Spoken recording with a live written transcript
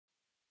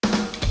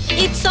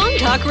It's Song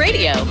Talk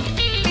Radio.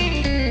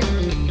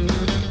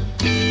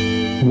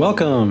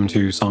 Welcome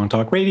to Song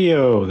Talk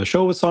Radio, the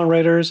show with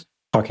songwriters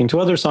talking to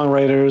other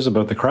songwriters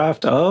about the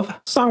craft of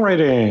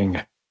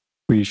songwriting.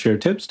 We share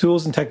tips,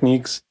 tools, and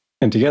techniques,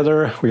 and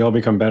together we all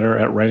become better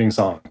at writing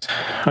songs.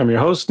 I'm your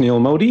host, Neil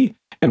Modi,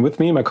 and with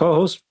me, my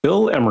co-host,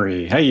 Phil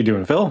Emery. How you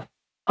doing, Phil?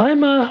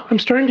 I'm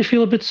starting to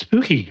feel a bit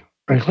spooky,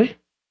 frankly.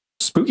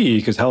 Spooky,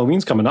 because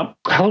Halloween's coming up.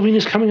 Halloween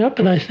is coming up,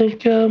 and I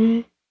think,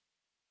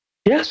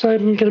 yes,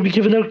 I'm going to be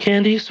giving out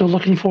candy, so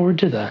looking forward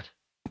to that.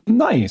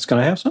 Nice. Can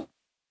I have some?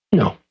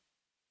 No.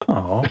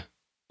 Oh.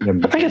 I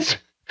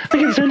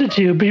can send it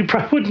to you, but you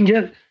probably wouldn't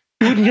get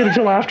it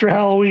until after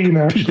Halloween.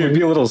 Actually. You'd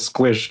be a little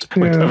squished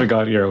by the time I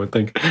got here, I would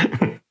think.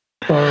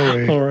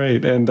 All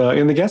right. And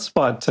in the guest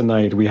spot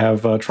tonight, we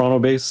have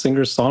Toronto-based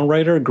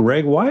singer-songwriter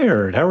Greg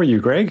Wyard. How are you,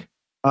 Greg?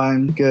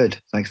 I'm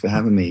good. Thanks for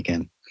having me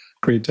again.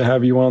 Great to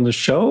have you on the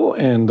show.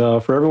 And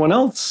for everyone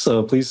else,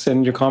 please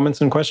send your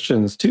comments and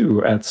questions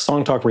to at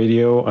Song Talk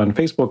Radio on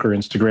Facebook or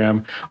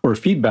Instagram, or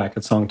feedback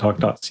at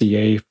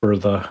songtalk.ca for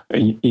the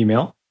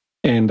email.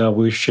 And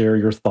we'll share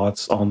your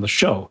thoughts on the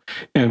show.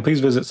 And please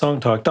visit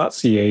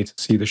songtalk.ca to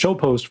see the show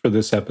post for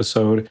this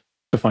episode,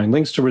 to find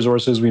links to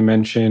resources we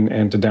mention,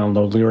 and to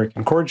download lyric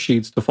and chord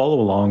sheets to follow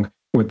along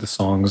with the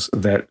songs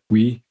that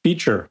we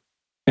feature.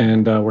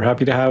 And we're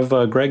happy to have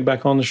Greg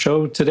back on the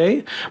show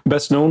today.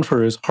 Best known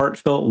for his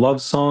heartfelt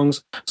love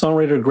songs,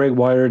 songwriter Greg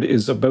Wyard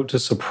is about to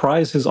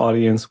surprise his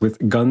audience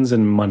with Guns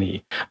and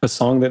Money, a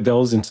song that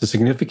delves into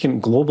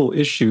significant global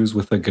issues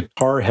with a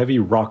guitar-heavy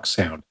rock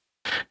sound.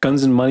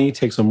 Guns and Money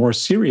takes a more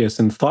serious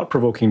and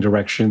thought-provoking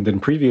direction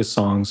than previous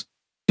songs,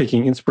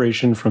 taking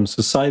inspiration from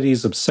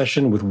society's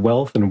obsession with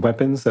wealth and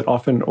weapons that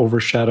often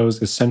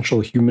overshadows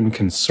essential human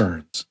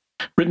concerns.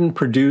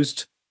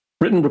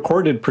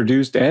 Recorded,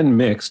 produced, and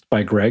mixed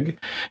by Greg,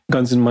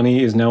 Guns and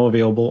Money is now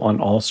available on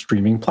all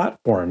streaming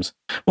platforms.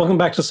 Welcome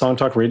back to Song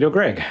Talk Radio,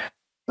 Greg.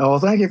 Oh,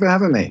 thank you for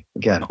having me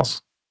again.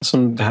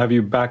 Awesome to have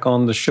you back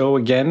on the show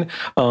again.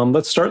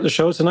 Let's start the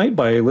show tonight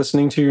by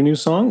listening to your new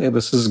song.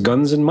 This is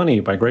Guns and Money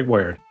by Greg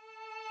Wyard.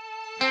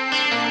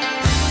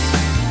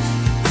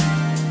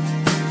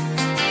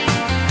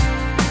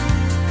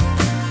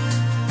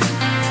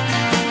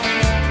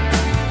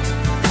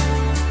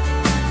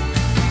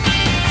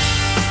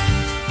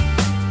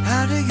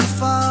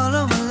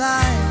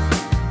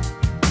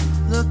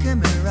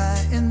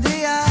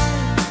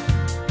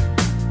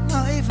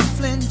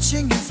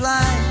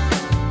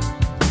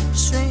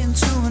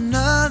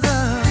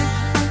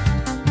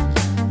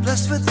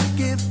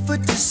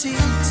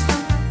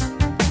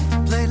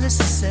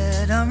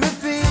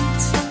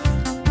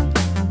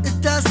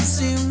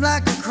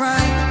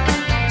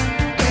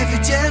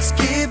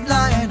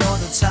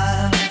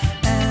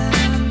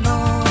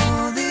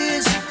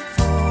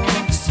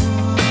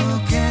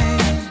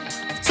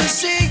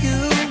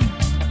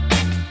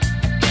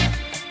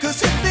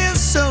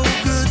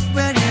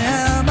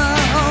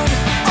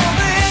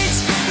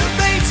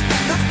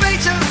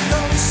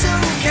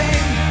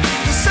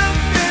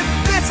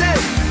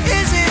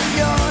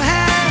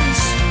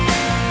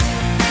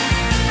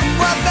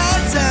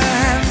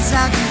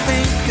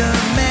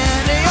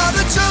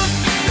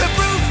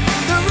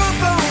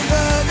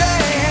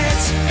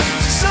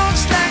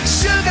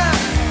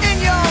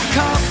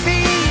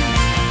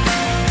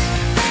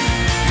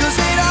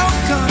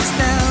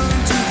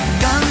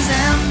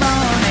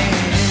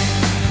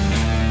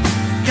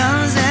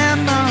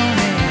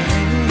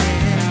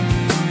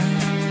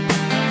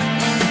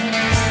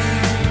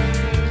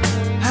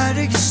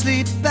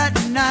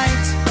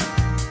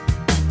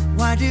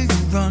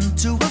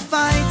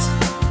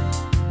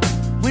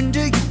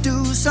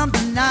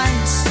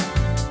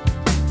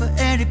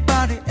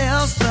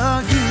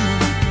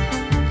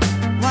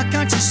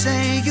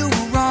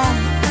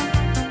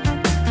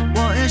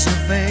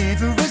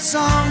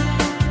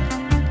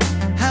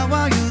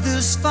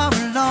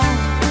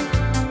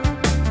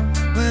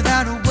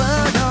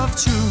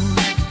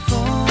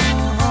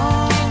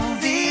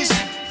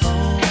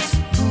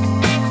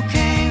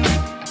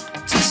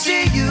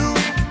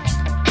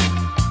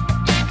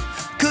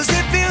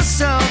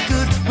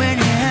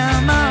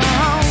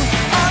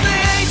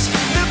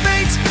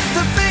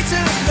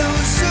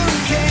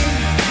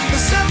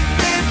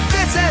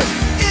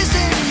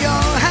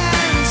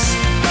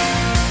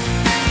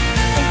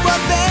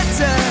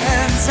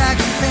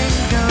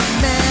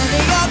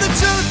 The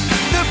truth,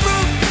 the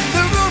proof,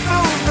 the roof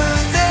over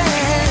their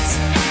heads.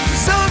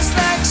 Songs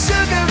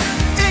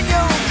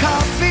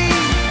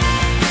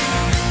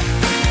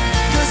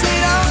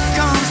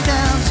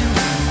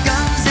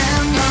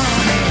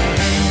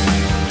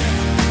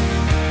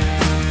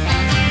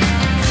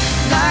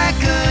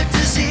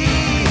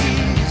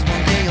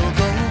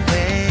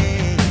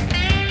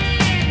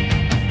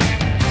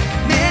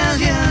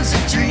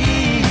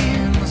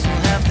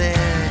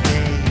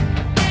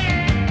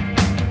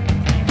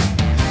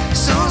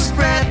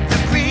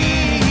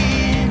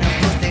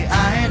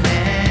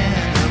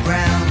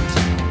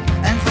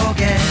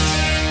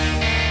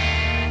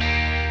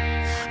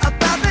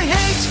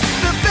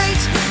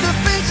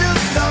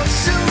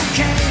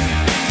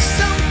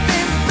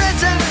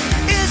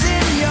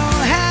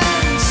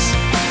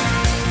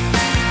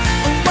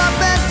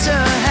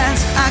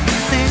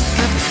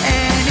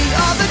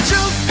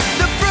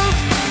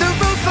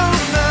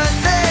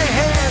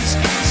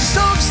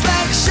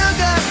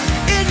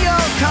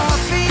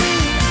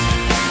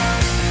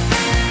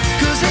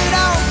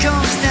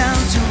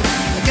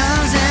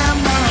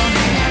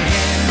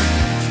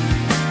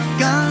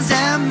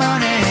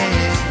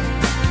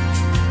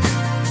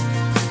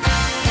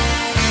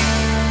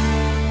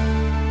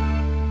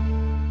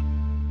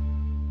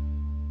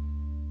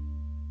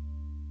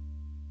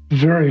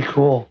Very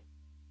cool.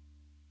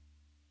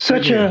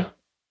 Such a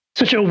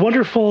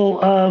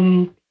wonderful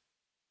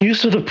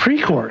use of the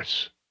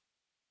pre-chorus.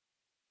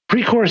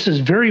 Pre-chorus is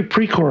very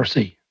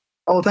pre-chorusy.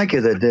 Oh, thank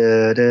you.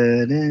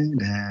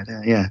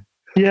 Yeah.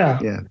 Yeah.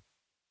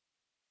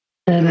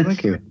 And oh,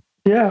 thank you.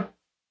 Yeah.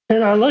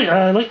 And I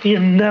like the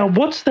now.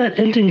 What's that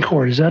ending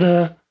chord? Is that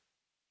a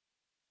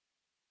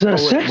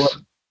six?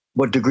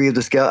 What degree of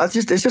the scale? It's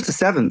just a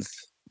seventh,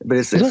 but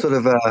it's sort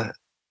of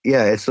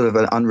it's sort of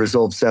an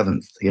unresolved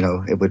seventh.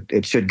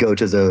 It should go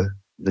to the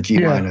G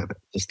minor, but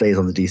it stays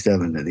on the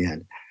D7 at the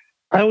end.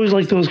 I always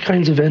like those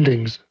kinds of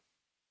endings.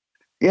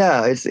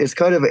 Yeah, it's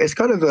kind of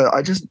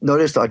I just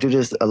noticed I do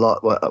this a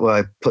lot where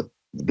I put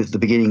the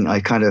beginning. I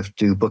kind of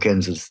do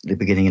bookends as the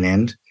beginning and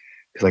end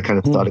because I kind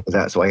of started with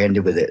that, so I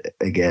ended with it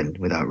again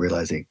without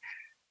realizing.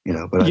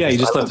 But you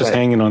just left us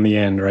hanging on the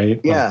end,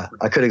 right? Yeah,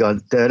 I could have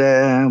gone da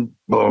da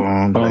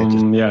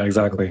boom. Yeah,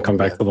 exactly. Come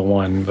back to the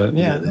one, but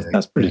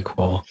that's pretty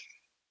cool.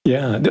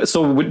 Yeah.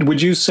 So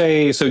would you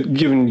say, so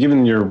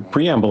given your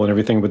preamble and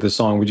everything with this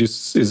song,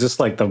 is this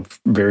like the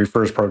very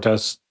first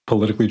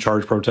politically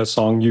charged protest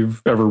song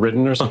you've ever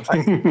written or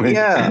something?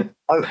 Yeah.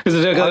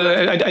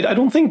 I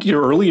don't think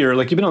your earlier,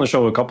 like you've been on the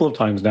show a couple of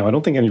times now, I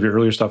don't think any of your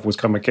earlier stuff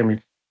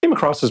came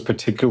across as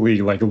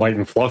particularly like light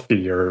and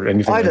fluffy or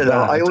anything. I don't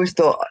know. I always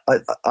thought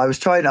I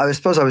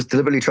suppose I was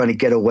deliberately trying to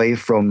get away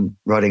from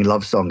writing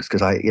love songs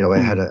because I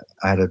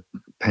had a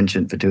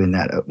penchant for doing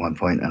that at one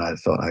point, and I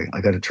thought I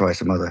got to try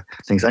some other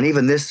things. And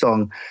even this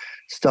song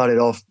started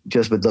off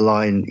just with the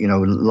line,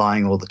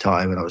 lying all the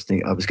time, and I was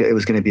thinking it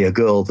was going to be a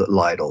girl that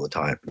lied all the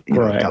time.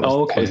 Right.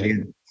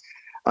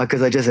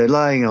 Because I just said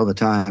lying all the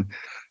time,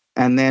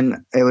 and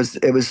then it was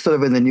sort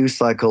of in the news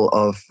cycle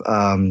of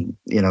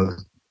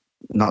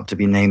not to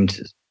be named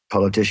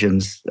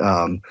politicians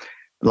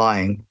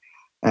lying,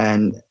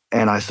 and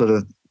I sort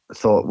of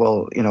thought,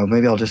 well,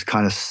 maybe I'll just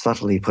kind of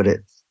subtly put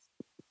it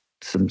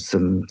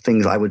some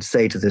things I would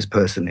say to this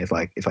person if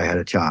I had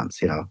a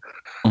chance,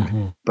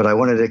 Mm-hmm. But I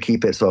wanted to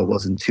keep it so it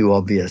wasn't too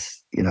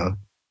obvious, didn't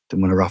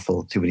want to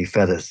ruffle too many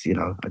feathers,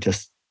 I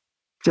just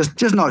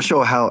not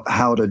sure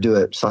how to do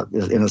it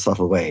in a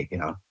subtle way,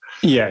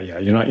 Yeah,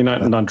 you're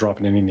not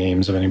dropping any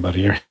names of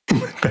anybody or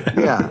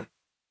yeah.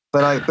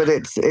 But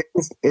it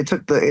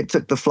took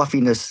the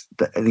fluffiness,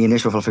 the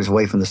initial fluffiness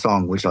away from the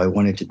song, which I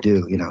wanted to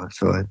do,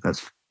 So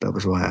that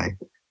was why I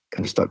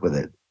kind of stuck with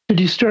it. Did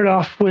you start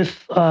off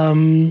with like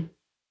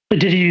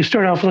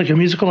a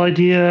musical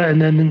idea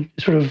and then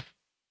sort of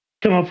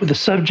come up with a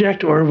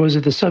subject, or was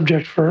it the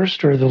subject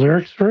first or the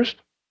lyrics first?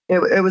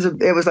 It was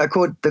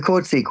the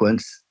chord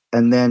sequence,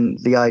 and then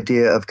the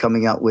idea of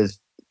coming up with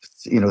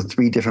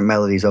three different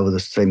melodies over the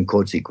same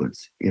chord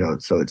sequence,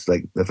 so it's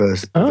like the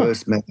first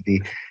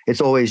melody,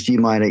 it's always G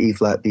minor, E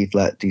flat, B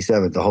flat,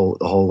 D7 the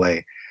whole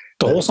way.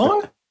 The whole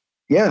song?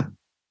 Yeah.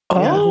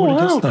 Oh,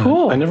 wow,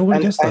 cool. I never would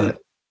have guessed that.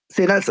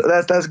 See, that's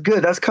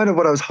good. That's kind of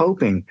what I was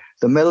hoping.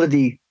 The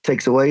melody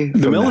takes away.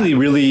 The melody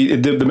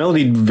the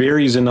melody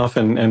varies enough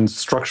and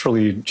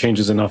structurally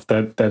changes enough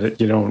that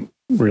you don't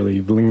really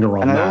linger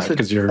on that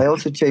because I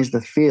also changed the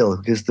feel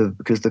because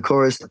the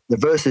chorus, the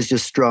verse is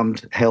just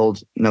strummed,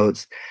 held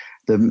notes.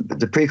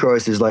 The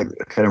pre-chorus is like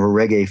kind of a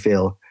reggae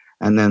feel,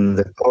 and then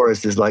the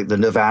chorus is like the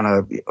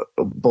Nirvana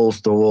balls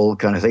to the wall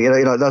kind of thing.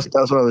 That's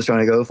what I was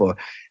trying to go for,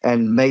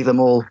 and make them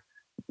all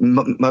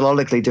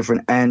melodically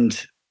different and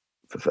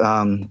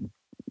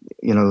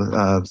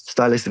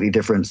stylistically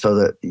different, so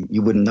that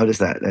you wouldn't notice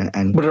that.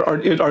 But are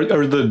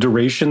the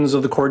durations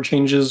of the chord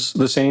changes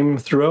the same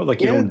throughout? Like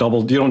you don't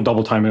double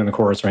time it in the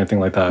chorus or anything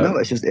like that? No,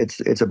 it's just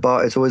it's a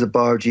bar. It's always a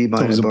bar of G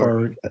minor,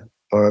 bar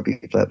B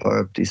flat,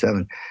 bar of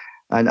D7,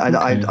 and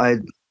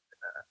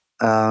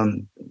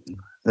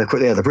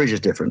the bridge is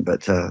different,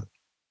 but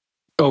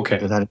okay.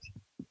 That,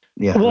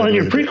 well, and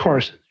your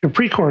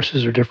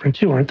pre-choruses are different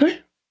too, aren't they?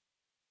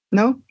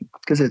 No,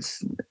 because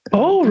it's...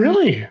 Oh,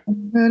 really?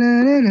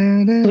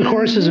 The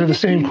choruses are the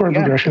same chord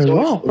progression as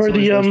well. Or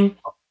the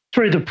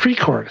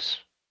pre-chorus.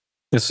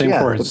 The same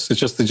chorus. It's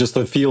just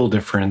the feel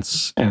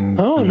difference. And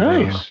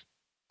nice.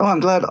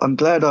 I'm glad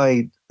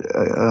I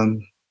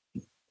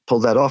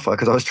pulled that off,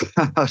 because I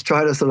was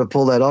trying to sort of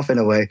pull that off in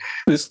a way.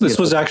 This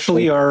was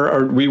actually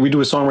we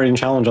do a songwriting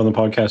challenge on the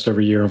podcast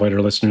every year, invite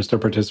our listeners to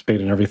participate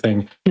and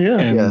everything.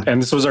 Yeah.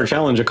 And this was our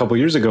challenge a couple of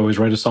years ago, is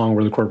write a song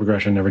where the chord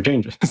progression never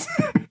changes.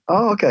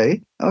 Oh,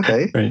 okay.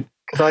 Right.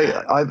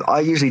 Because I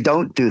usually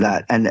don't do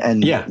that, and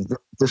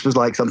this was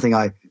like something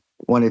I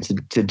wanted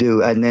to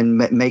do, and then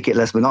make it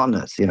less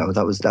monotonous.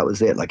 That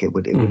was it. Like it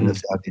wouldn't have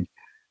sounded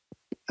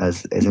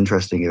as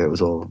interesting if it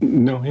was all.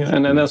 No, yeah,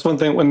 and that's one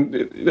thing.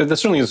 That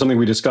certainly is something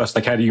we discussed.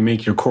 Like, how do you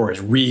make your chorus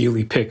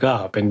really pick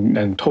up?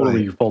 And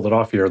totally you pulled it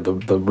off here. The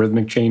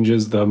rhythmic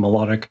changes, the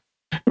melodic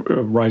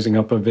rising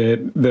up of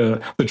it,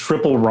 the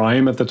triple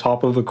rhyme at the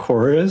top of the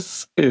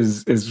chorus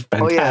is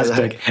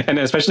fantastic, and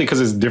especially because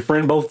it's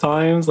different both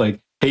times. Like,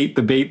 hate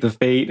the bait, the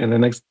fate, and the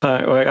next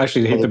time,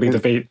 actually, hate the bait, the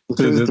fate,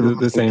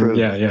 the same.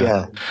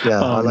 Yeah.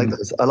 I like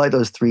those. I like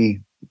those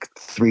three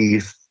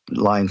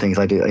line things.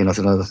 I do. It's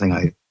another thing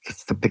I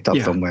picked up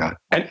somewhere.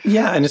 And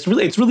and it's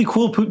really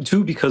cool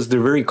too, because they're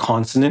very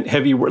consonant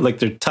heavy. Like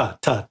they're ta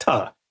ta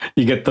ta.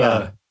 You get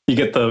the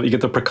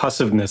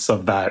percussiveness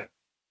of that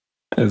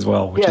as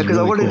well. Which is because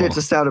really I wanted cool. it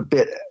to sound a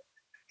bit,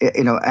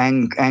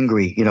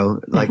 angry.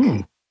 Like,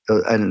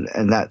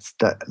 and that's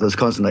that. Those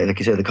consonants, like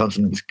you say, the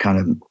consonants kind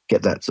of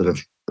get that sort of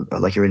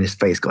like you're in his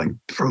face going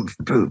proof,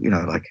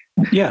 like.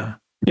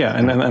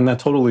 And that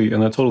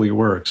totally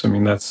works. I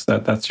mean,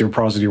 that's your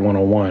prosody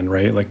 101,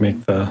 right? Like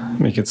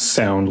make it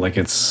sound like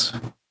it's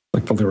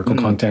like the lyrical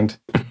content.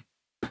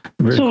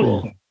 Very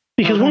cool.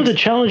 Because one of the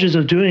challenges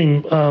of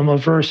doing a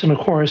verse and a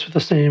chorus with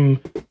the same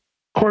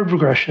chord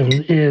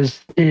progression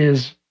is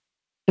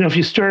if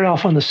you start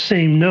off on the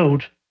same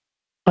note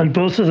on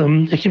both of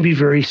them, it can be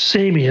very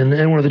samey. And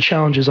one of the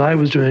challenges I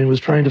was doing was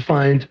trying to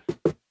find,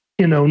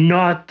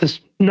 not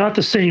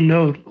the same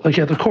note like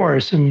at the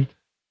chorus, and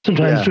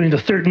sometimes doing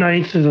the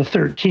ninth or the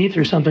 13th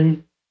or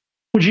something.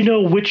 Would you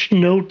know which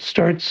note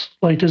starts?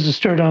 Like, does it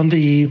start on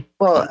the?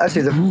 Well,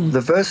 actually,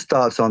 the verse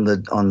starts on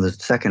the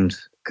second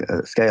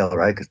scale,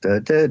 right? Da,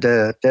 da,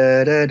 da,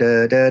 da, da,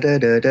 da, da,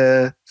 da,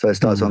 da. So it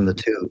starts on the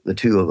two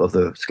of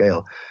the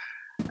scale,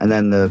 and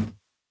then the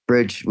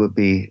bridge would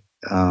be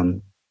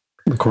the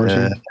chorus,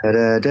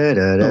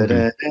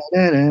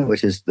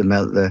 which is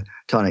the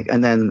tonic,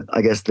 and then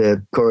I guess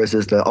the chorus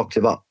is the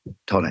octave up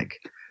tonic.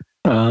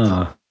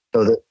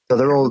 So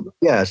they're all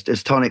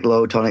it's tonic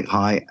low, tonic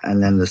high,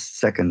 and then the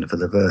second for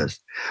the verse.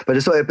 But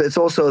it's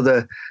also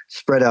the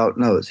spread out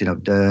notes, da,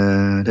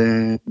 da,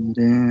 da,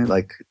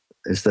 like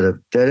instead of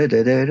da da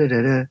da da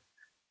da da.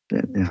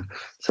 Yeah.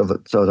 So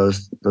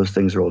those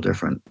things are all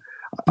different.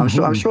 I'm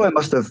sure I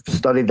must have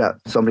studied that,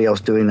 somebody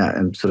else doing that,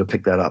 and sort of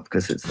picked that up,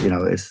 because it's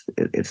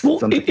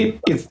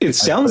something. It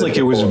sounds like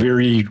it was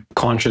very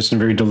conscious and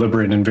very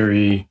deliberate, and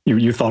very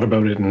you thought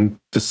about it and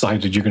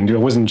decided you can do it.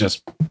 It wasn't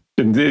just.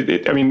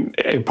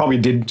 It probably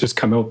did just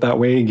come out that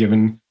way,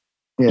 given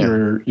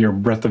your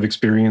breadth of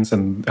experience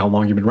and how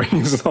long you've been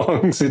writing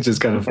songs. It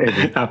just kind of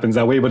happens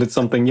that way. But it's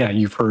something,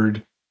 you've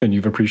heard and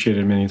you've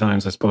appreciated many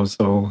times, I suppose.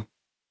 So,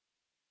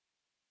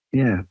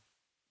 no,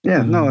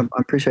 I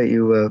appreciate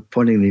you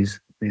pointing these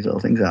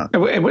little things out.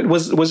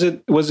 Was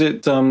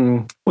it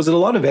a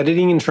lot of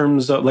editing in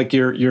terms of, like,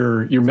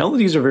 your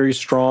melodies are very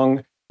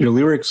strong, your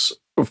lyrics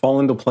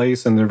fall into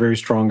place, and they're very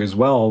strong as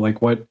well. Like,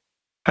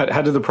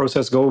 how did the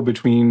process go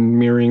between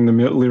mirroring the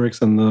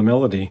lyrics and the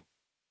melody?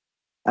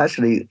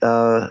 Actually,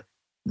 I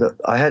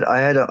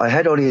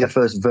had only a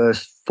first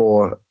verse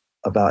for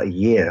about a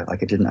year.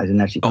 Like, I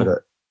didn't actually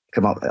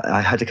come up.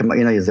 I had to come up.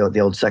 The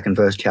old second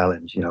verse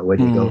challenge. Where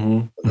do you go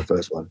for the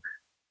first one?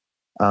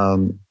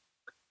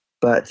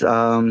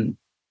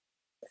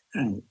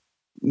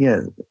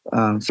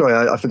 Sorry,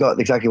 I forgot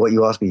exactly what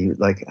you asked me.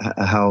 Like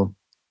how.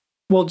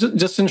 Well,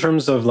 just in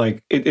terms of,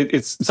 like,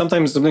 it's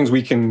sometimes some things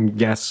we can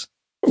guess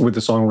with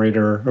the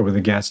songwriter or with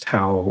a guest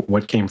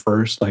what came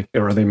first. Like,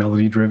 are they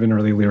melody driven or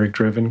are they lyric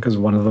driven? Because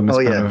one of them is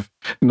one of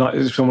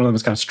them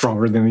is kind of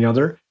stronger than the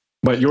other.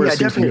 But yours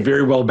seems to be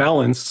very well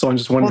balanced. So I'm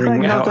just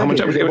wondering how much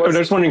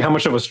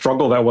of a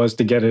struggle that was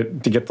to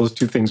get those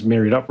two things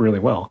married up really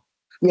well.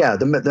 Yeah,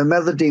 the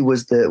melody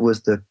was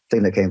the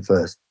thing that came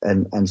first,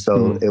 and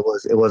so it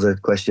was a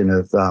question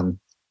of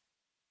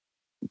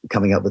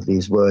coming up with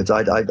these words.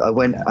 I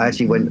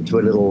actually went to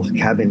a little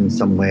cabin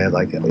somewhere.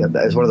 Like, it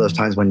was one of those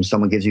times when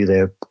someone gives you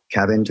their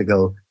cabin to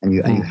go, and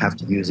you have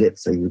to use it,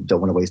 so you don't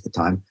want to waste the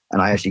time.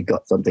 And I actually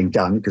got something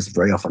done, because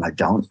very often I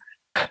don't.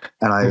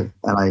 And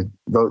I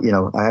wrote,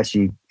 I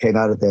actually came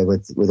out of there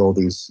with all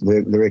these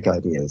lyric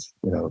ideas,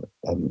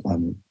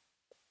 and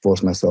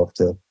forced myself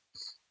to.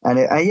 And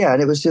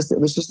it was just I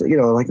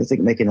like to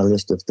think making a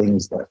list of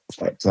things that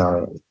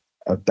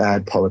a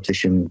bad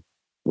politician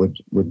would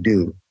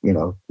do,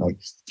 like.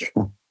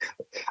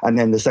 And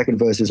then the second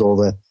verse is all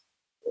the,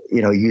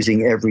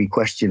 using every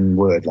question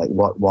word, like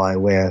what, why,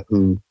 where,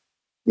 who,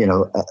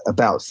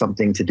 about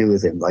something to do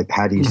with him, like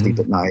how do you sleep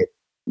at night,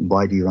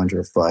 why do you run to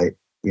a fight,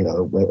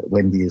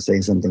 when do you say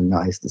something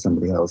nice to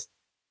somebody else,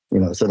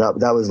 so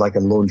that was like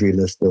a laundry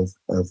list of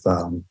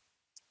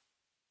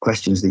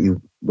questions that you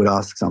would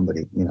ask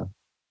somebody,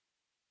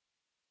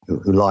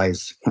 who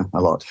lies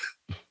a lot.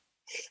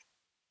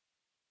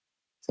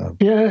 So.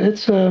 Yeah,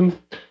 it's I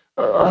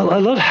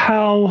love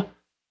how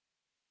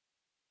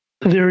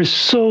there is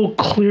so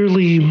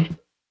clearly,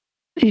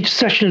 each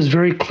section is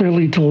very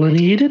clearly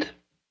delineated.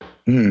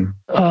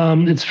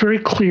 It's very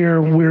clear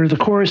where the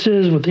chorus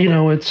is, with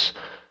it's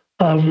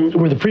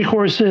where the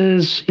pre-chorus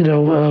is,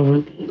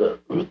 where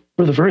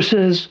the verse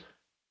is.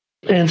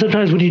 And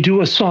sometimes when you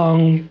do a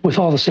song with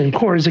all the same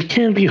chords, it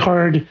can be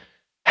hard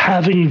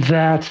having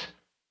that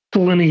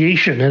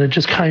delineation, and it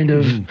just kind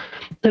of, and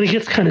it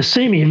gets kind of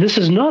samey. And this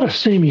is not a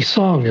samey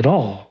song at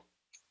all.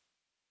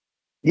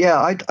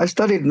 Yeah, I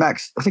studied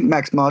Max. I think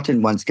Max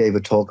Martin once gave a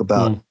talk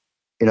about,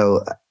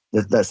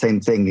 that same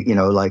thing.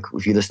 Like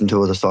if you listen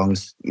to other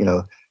songs,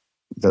 the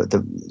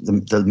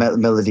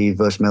melody,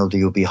 verse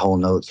melody will be whole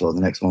notes, or the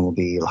next one will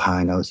be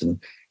high notes,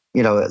 and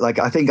like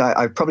I think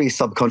I probably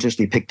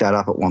subconsciously picked that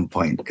up at one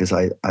point because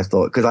I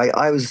thought, because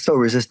I was so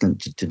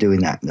resistant to doing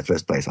that in the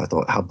first place. I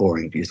thought, how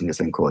boring using the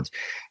same chords.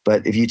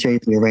 But if you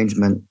change the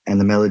arrangement and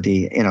the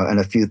melody, and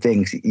a few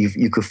things,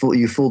 you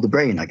fool the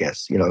brain, I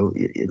guess.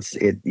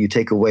 You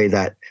take away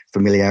that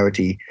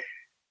familiarity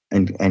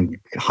and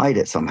hide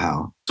it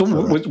somehow. So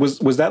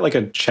was that like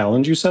a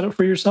challenge you set up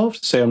for yourself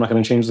to say, I'm not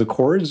going to change the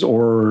chords,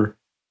 or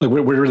like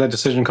where did that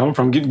decision come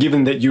from?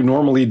 Given that you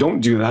normally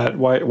don't do that,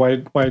 why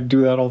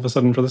do that all of a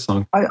sudden for this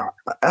song?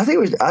 I think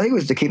it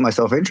was to keep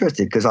myself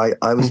interested, because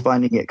I was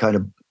finding it kind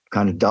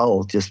of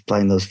dull just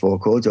playing those 4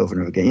 chords over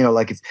and over again.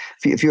 Like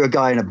if you're a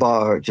guy in a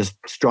bar just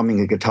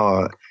strumming a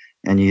guitar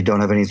and you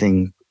don't have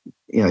anything,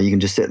 you can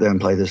just sit there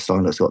and play this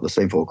song that's got the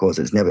same 4 chords.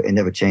 It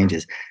never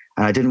changes,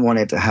 and I didn't want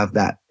it to have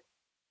that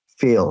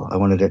feel. I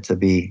wanted it to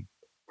be.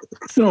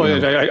 No,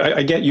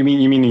 I get you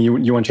mean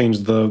you want to change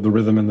the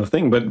rhythm and the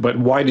thing, but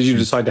why did you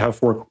decide to have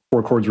four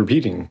chords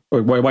repeating?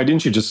 Why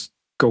didn't you just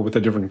go with a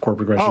different chord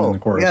progression in the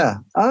chorus? Yeah.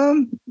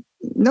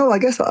 No, I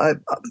guess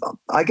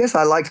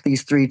I liked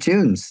these 3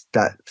 tunes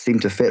that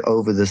seemed to fit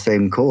over the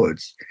same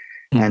chords,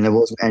 and there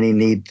wasn't any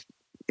need.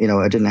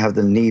 I didn't have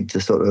the need to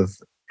sort of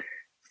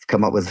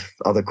come up with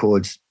other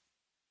chords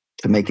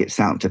to make it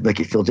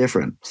feel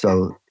different.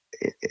 So,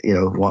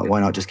 why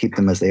not just keep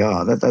them as they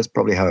are? That's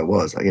probably how it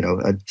was.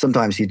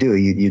 Sometimes you do.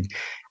 You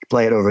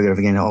play it over and over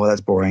again. Oh, that's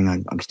boring.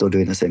 I'm still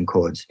doing the same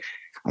chords.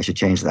 I should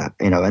change that.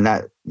 And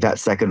that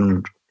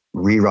second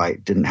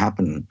rewrite didn't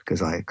happen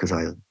because I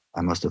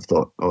must have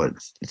thought, oh,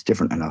 it's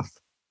different enough.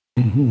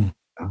 Mm-hmm.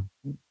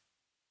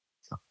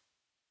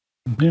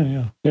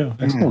 Yeah.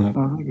 Excellent.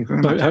 Well, thank you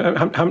very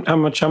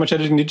much. How much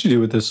editing did you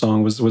do with this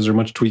song? Was there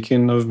much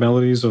tweaking of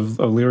melodies of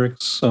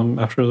lyrics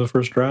after the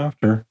first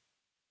draft, or?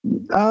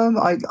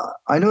 I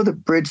know the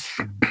bridge.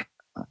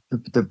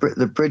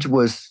 The bridge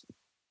was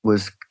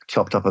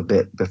chopped up a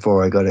bit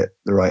before I got it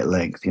the right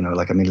length.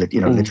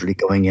 Literally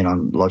going in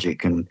on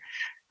Logic and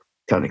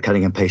kind of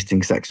cutting and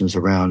pasting sections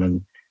around,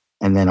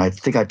 and then I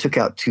think I took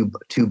out two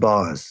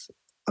bars.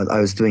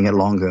 I was doing it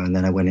longer, and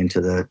then I went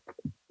into the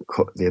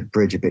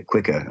bridge a bit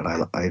quicker, and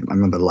I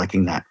remember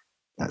liking that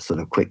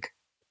sort of quick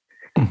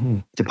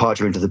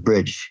departure into the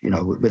bridge,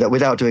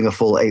 without doing a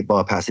full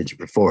 8-bar passage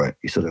before it.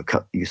 You sort of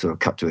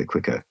cut to it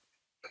quicker.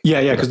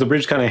 Yeah, because the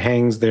bridge kind of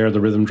hangs there, the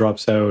rhythm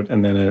drops out,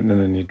 and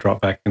then you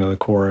drop back into the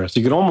chorus.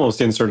 You could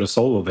almost insert a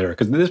solo there,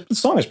 because this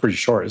song is pretty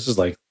short. This is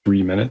like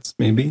 3 minutes,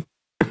 maybe.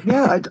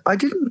 Yeah, I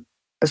didn't.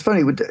 It's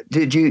funny.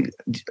 Did you?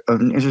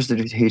 I'm interested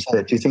to hear you say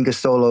it. Do you think a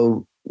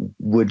solo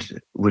would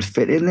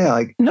fit in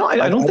there? No,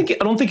 I don't think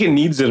it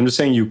needs it. I'm just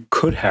saying you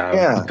could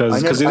have,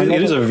 because it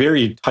is a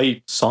very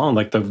tight song.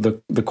 Like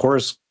the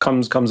chorus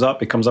comes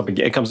up, it comes up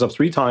again, it comes up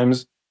 3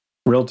 times,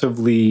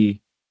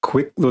 relatively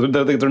quick.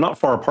 They're not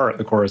far apart.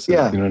 The choruses, you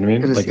know what I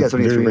mean? Like it's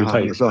very, very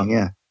tight song.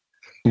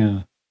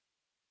 Yeah.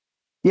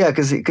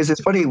 Because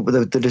it's funny.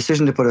 The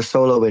decision to put a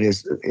solo in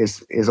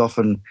is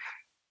often.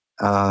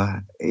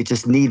 It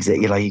just needs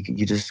it.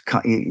 You just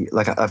can't.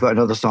 Like I've got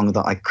another song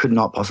that I could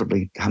not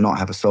possibly not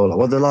have a solo.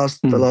 Well, the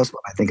last one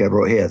I think I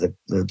brought here, the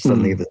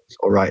Suddenly It's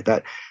All Right,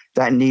 that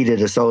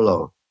needed a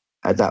solo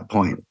at that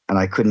point, and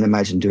I couldn't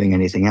imagine doing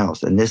anything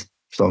else. And this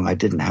song, I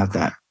didn't have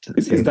that.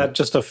 Is that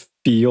just a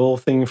feel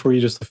thing for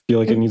you, just to feel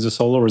like it needs a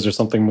solo, or is there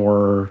something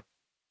more?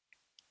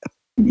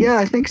 Yeah,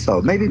 I think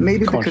so. Maybe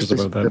because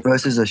the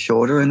verses are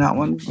shorter in that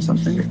one or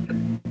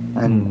something,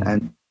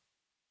 and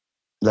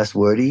less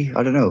wordy.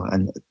 I don't know.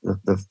 And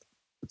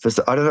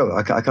I don't know.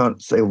 I can't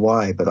say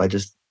why, but I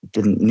just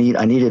didn't need.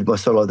 I needed a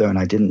solo there, and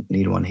I didn't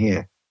need one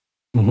here.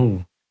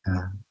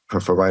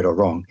 For right or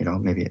wrong,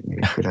 maybe it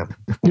could have.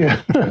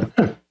 Yeah.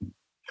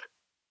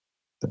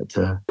 But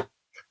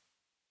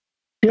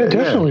yeah,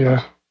 definitely,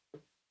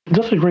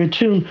 definitely a great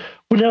tune.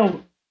 Well,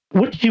 now,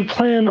 what do you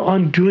plan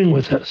on doing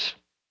with this?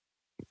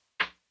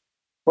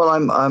 Well,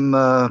 I'm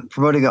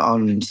promoting it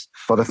on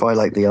Spotify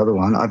like the other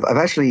one. I've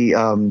actually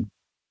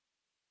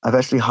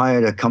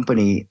hired a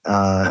company.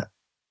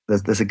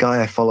 There's a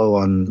guy I follow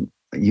on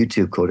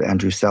YouTube called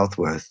Andrew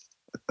Southworth.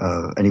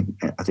 I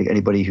think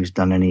anybody who's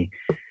done any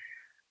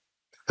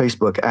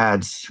Facebook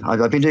ads,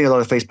 I've been doing a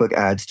lot of Facebook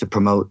ads to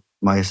promote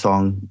my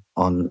song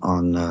on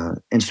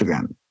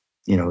Instagram.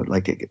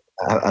 Like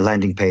a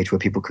landing page where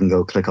people can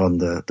go click on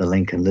the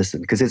link and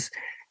listen, because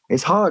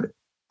it's hard.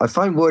 I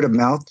find word of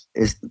mouth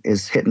is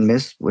hit and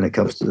miss when it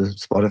comes to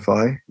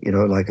Spotify.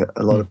 Like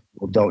a lot of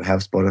people don't have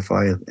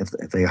Spotify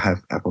if they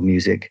have Apple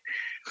Music.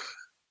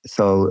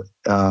 So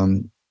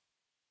to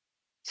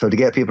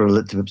get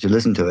people to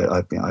listen to it,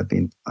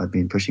 I've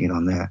been pushing it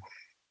on there.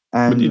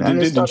 And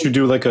didn't you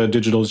do like a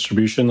digital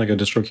distribution, like a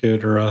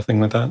DistroKid or a thing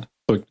like that?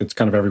 So it's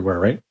kind of everywhere,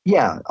 right?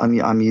 Yeah,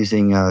 I'm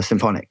using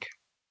Symphonic.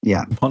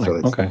 Yeah, Symphonic. So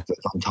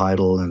it's on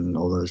Tidal and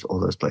all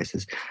those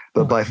places.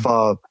 But by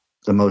far,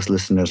 the most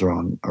listeners are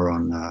on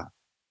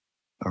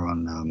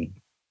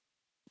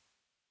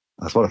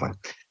Spotify.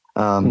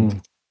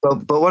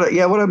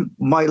 But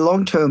my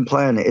long-term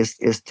plan is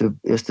to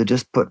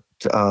just put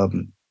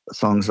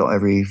songs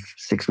every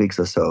 6 weeks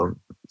or so.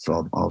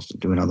 So I'll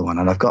do another one,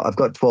 and I've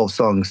got 12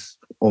 songs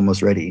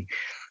almost ready.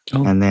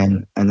 and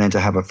then to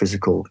have a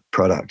physical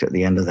product at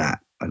the end of that.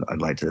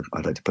 I'd like to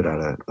put out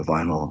a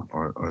vinyl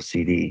or a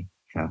CD.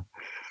 Yeah.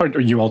 Are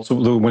you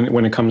also,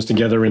 when it comes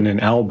together in an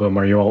album,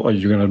 are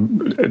you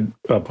going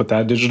to put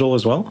that digital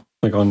as well,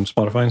 like on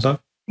Spotify and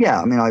stuff?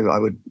 Yeah, I mean, I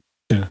would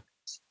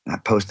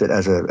post it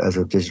as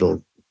a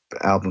digital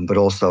album, but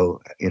also,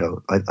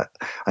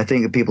 I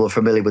think if people are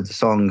familiar with the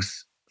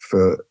songs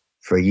for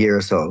a year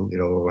or so,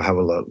 or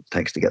however long it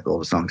takes to get all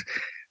the songs,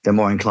 they're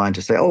more inclined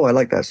to say, "Oh, I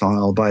like that song.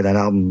 I'll buy that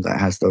album that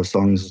has those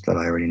songs that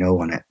I already know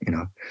on it."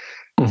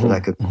 So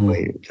that could be a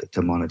way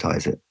to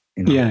monetize it.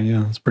 Yeah,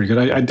 that's pretty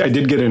good. I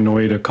did get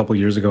annoyed a couple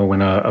years ago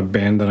when a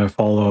band that I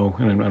follow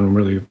and I'm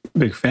really a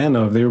big fan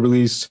of, they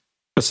released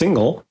a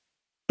single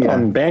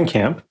on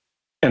Bandcamp,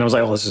 and I was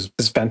like, "Oh, this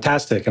is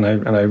fantastic!" And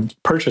I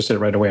purchased it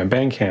right away on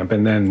Bandcamp,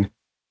 and then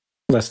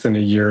less than a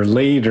year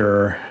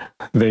later,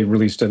 they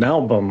released an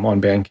album on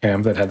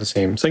Bandcamp that had the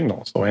same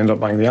signal. So I ended up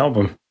buying the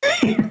album.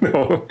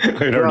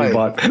 I'd already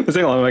bought the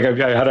single. I'm like,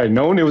 had I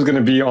known it was going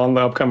to be on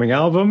the upcoming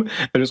album,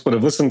 I just would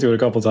have listened to it a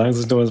couple of times,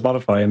 listened to it on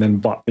Spotify, and then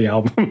bought the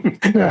album.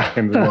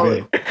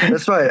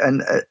 That's right. And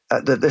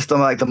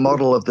the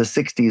model of the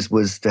 60s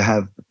was to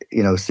have,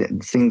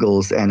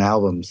 singles and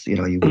albums,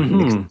 you would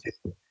mix the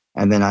two.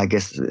 And then I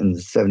guess in the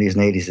 70s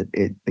and 80s,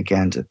 it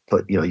began to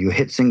put, your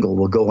hit single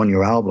will go on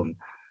your album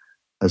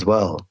as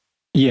well.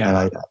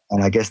 Yeah.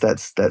 And I guess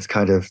that's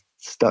kind of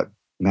stuck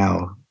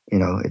now.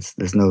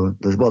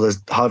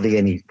 There's hardly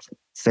any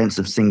sense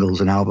of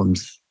singles and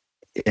albums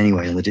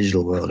anyway in the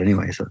digital world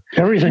anyway. So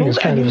everything is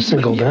kind of a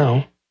single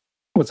now.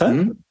 What's that?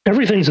 Mm-hmm.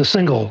 Everything's a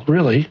single,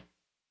 really.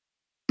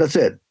 That's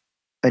it.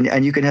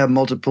 And you can have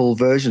multiple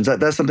versions.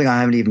 That's something I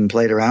haven't even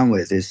played around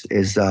with.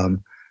 Is a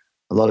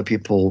lot of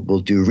people will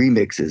do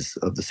remixes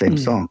of the same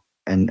song,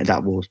 and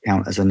that will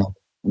count as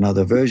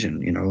another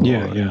version.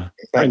 Yeah.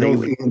 In fact,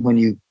 even when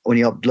you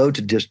upload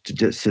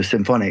to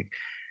Symphonic,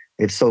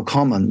 it's so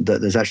common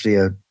that there's actually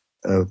a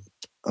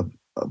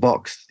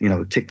box,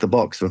 tick the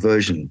box for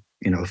version.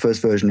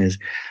 First version is,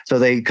 so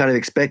they kind of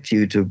expect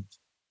you to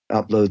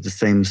upload the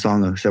same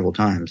song several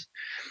times.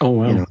 Oh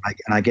wow! And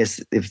I guess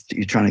if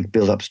you're trying to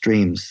build up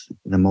streams,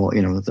 the more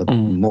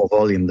more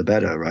volume, the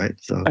better, right?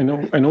 So I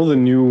know the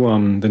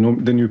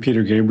new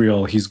Peter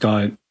Gabriel. He's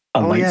got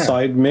a light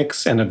side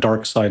mix and a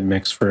dark side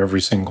mix for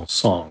every single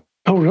song.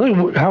 Oh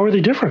really? How are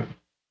they different?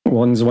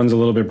 One's a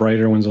little bit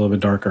brighter, one's a little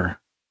bit darker.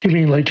 You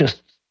mean like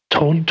just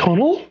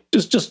tonal?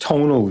 Just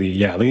tonally,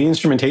 yeah. The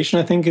instrumentation,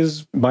 I think,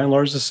 is by and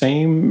large the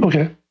same.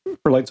 Okay.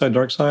 For light side,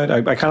 dark side,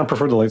 I kind of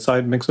prefer the light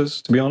side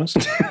mixes, to be honest.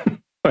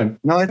 But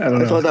no, I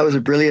thought that was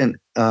a brilliant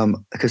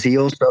because he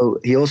also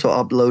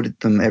uploaded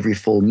them every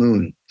full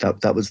moon.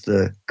 That was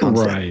the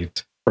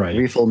concept. Right.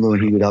 Every full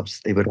moon, he would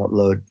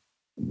upload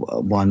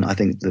one. I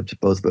think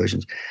both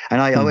versions.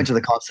 And I went to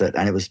the concert,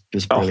 and it was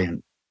just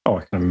brilliant. Oh,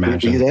 I can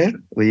imagine. Were you there?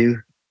 Were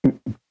you?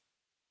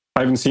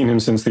 I haven't seen him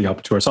since the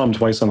Up Tour. I saw him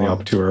twice on the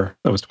Up Tour.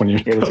 That was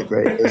 20 years ago.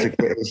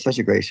 It was such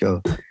a great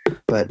show.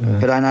 But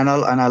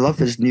I love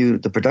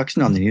the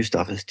production on the new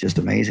stuff is just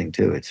amazing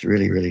too. It's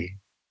really, really,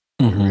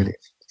 really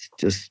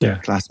just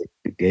classic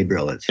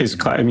Gabriel. He's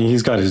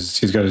got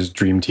his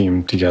dream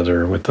team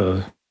together with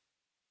the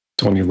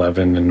Tony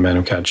Levin and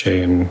Manu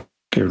Katché and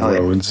David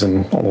Rhodes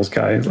and all those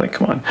guys. Like,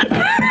 come on.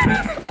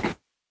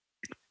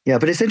 Yeah,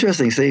 but it's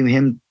interesting seeing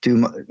him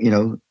do,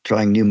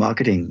 trying new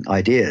marketing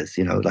ideas,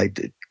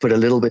 like put a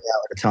little bit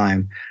out at a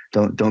time.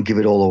 Don't give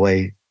it all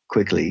away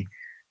quickly,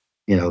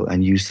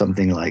 and use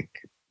something like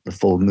the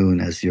full moon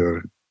as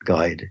your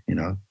guide,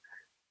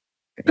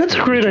 That's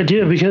a great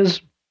idea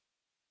because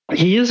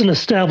he is an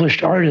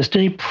established artist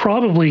and he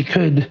probably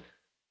could,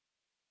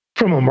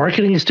 from a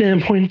marketing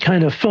standpoint,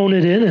 kind of phone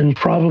it in and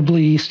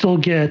probably still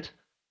get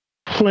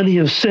plenty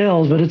of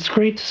sales. But it's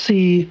great to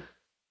see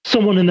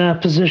someone in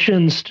that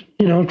position,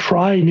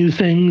 try new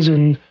things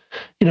and,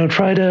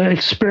 try to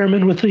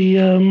experiment with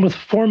the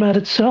format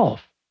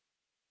itself.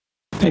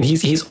 And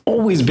he's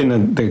always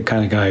been the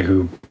kind of guy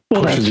who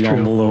pushes the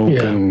envelope,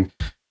 and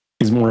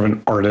he's more of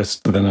an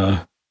artist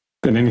than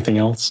anything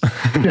else.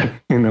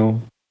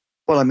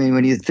 Well, I mean,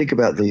 when you think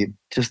about the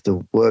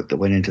work that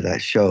went into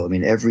that show, I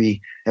mean,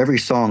 every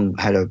song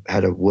had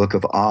a work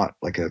of art,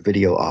 like a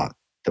video art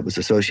that was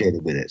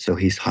associated with it. So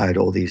he's hired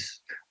all these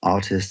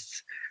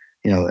artists.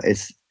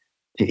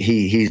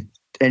 He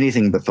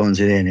anything but phones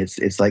it in.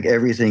 It's like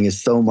everything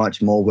is so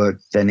much more work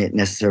than it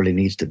necessarily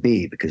needs to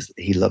be because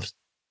he loves.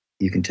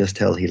 You can just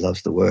tell he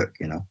loves the work,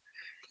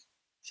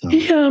 So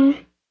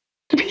didn't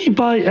he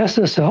buy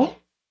SSL?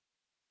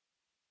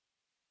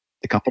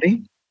 The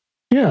company?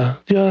 Yeah,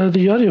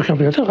 the audio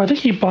company. I think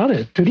he bought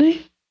it, didn't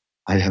he?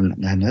 I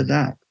hadn't heard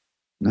that.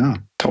 No,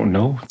 don't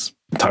know. It's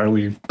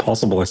entirely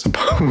possible, I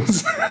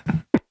suppose.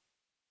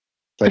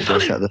 Like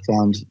the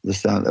sound.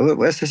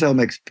 SSL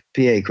makes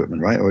PA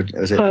equipment, right? Or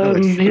is it?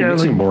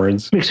 Mixing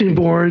boards. Mixing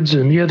boards,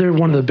 and they're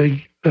one of the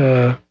big.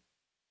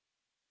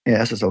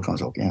 SSL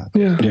console. Yeah.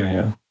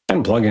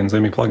 And plugins. They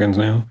make plugins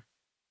now.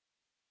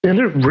 And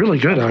they're really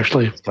good,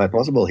 actually. It's quite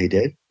possible he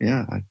did.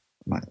 Yeah,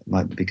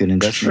 might be good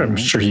investment. I'm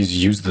sure he's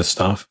used the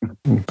stuff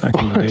back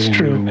in the day. That's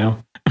true.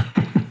 Now.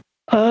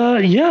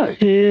 Yeah,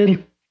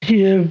 in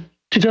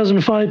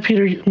 2005,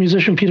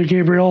 musician Peter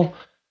Gabriel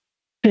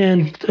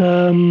and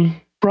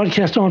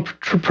broadcast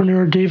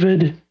entrepreneur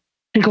David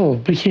Hinkle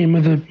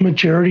became the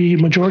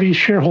majority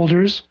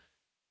shareholders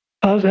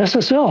of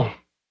SSL.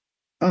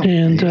 Oh,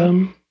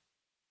 and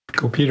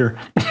go Peter.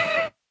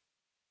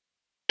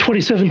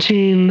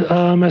 2017,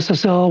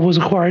 SSL was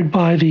acquired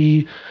by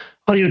the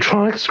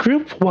Audiotronics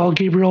Group, while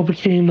Gabriel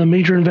became the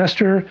major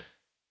investor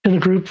in the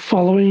group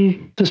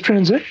following this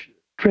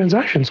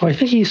transaction. So I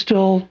think he's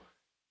still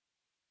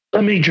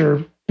a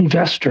major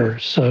investor.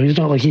 So he's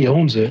not like he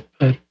owns it,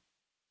 but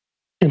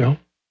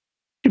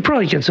he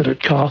probably gets it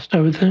at cost,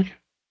 I would think.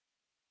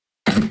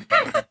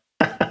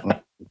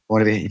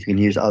 What if you can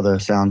use other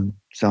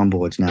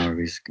soundboards now? If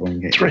he's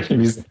going, that's right.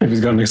 If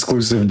he's got an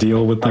exclusive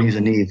deal with them. Not use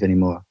a Neve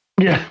anymore.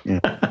 Yeah.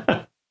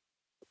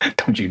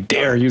 Don't you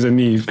dare use a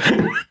Neve.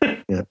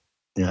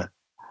 Yeah.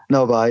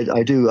 No, but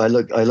I do. I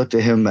look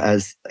to him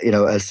as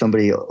as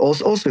somebody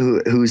also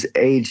who's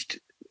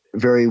aged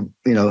very,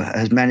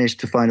 has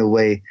managed to find a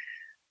way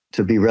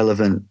to be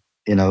relevant,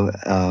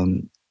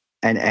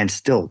 and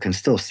still can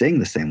sing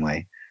the same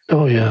way.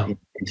 Oh yeah.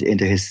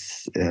 Into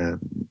his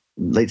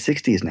late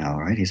 60s now,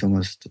 right? He's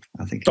almost,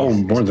 I think.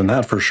 More than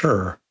that for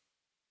sure.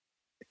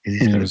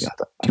 He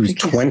was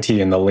 20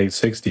 in the late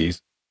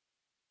 60s.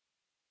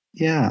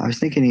 Yeah, I was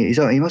thinking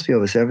he must be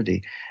over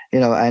 70,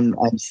 and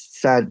I'm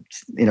sad.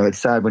 It's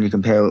sad when you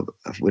compare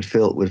with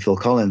Phil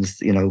Collins.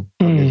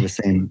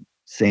 The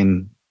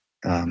same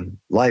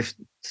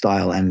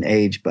lifestyle and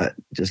age, but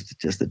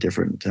just a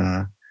different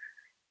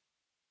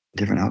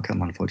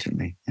outcome,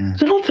 unfortunately. Yeah.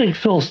 I don't think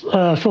Phil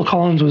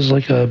Collins was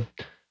like a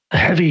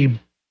heavy,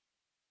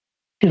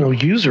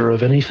 user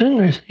of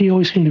anything. He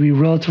always seemed to be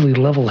relatively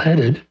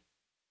level-headed.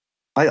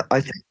 I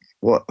think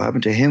what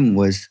happened to him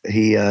was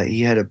he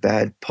had a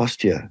bad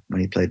posture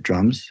when he played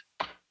drums.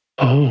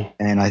 Oh.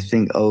 And I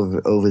think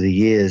over the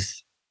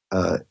years,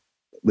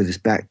 with his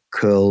back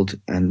curled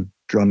and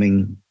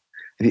drumming,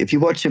 if you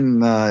watch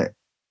him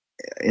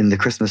in the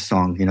Christmas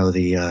song, Do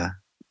They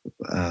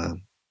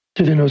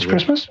Know It's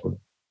Christmas?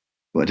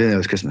 Well, Do They Know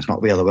It's Christmas?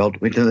 Not We Are the World.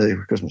 We Do Know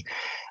It's Christmas.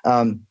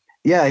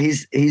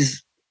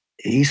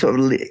 He sort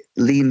of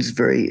leans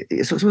very.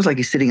 It's almost like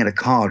he's sitting in a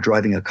car,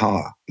 driving a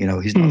car.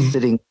 He's not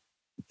sitting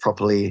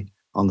properly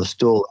on the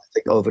stool. I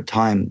think over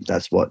time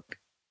that's what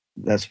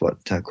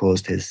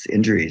caused his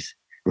injuries,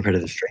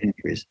 repetitive strain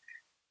injuries.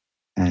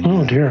 And,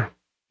 oh dear.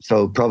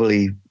 So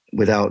probably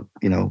without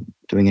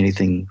doing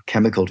anything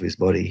chemical to his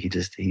body, he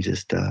just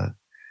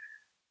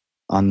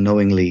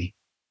unknowingly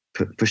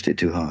pushed it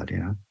too hard.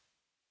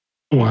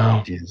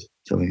 Wow.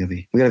 So we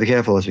gotta be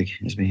careful as we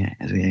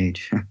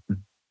age.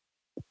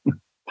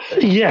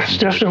 Yes,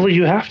 definitely.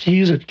 You have to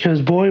use it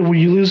because, boy, will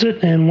you lose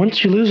it, and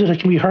once you lose it, it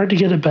can be hard to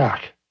get it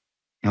back.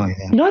 Oh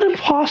yeah. Not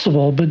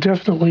impossible, but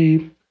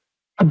definitely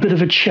a bit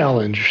of a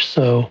challenge.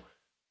 So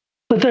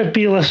let that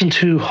be a lesson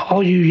to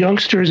all you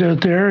youngsters out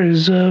there.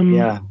 Is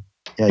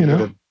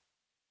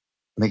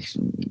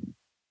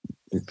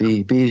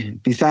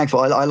be thankful.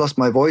 I lost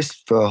my voice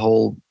for a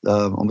whole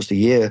almost a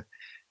year.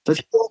 I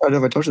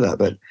never told you that,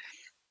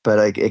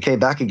 but it came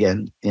back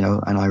again.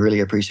 And I really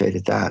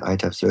appreciated that. I had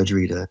to have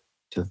surgery to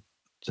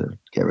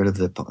get rid of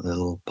the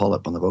little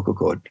polyp on the vocal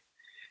cord.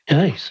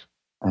 Nice.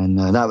 And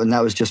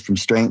that was just from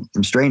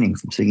straining,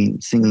 from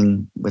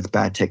singing with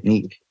bad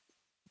technique.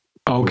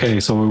 Okay,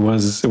 so it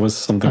was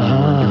something you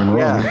were doing wrong.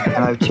 Yeah,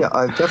 and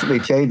I've definitely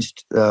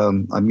changed.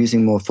 I'm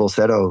using more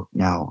falsetto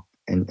now.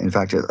 And in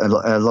fact,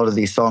 a lot of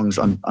these songs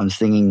I'm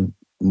singing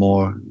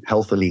more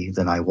healthily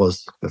than I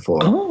was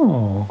before.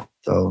 Oh,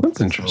 so that's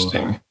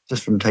interesting.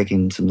 Just from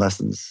taking some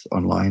lessons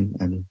online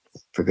and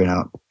figuring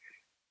out,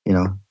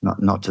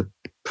 not to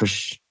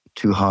push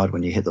too hard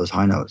when you hit those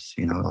high notes,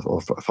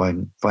 or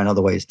find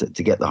other ways to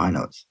get the high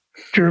notes.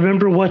 Do you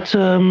remember what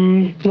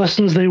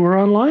lessons they were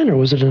online, or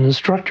was it an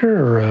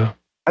instructor? Or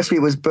Actually,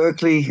 it was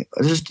Berkeley.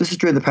 This is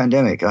during the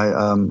pandemic.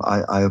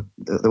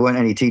 There weren't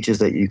any teachers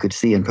that you could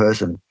see in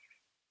person,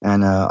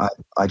 and I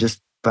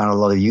just found a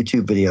lot of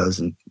YouTube videos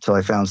until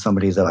I found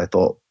somebody that I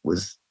thought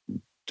was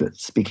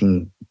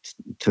speaking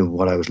to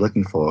what I was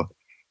looking for,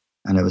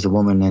 and it was a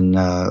woman in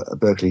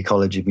Berkeley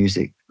College of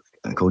Music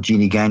called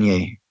Jeannie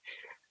Gagne.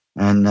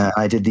 And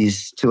I did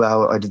these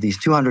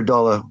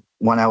 $200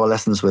 1 hour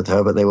lessons with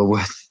her, but they were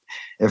worth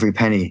every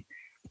penny,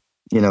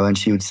 and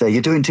she would say,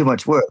 "You're doing too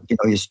much work.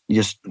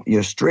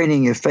 You're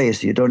straining your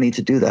face. You don't need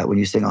to do that when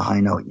you sing a high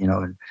note,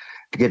 and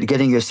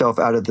getting yourself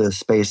out of the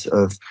space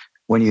of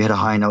when you hit a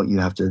high note, you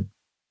have to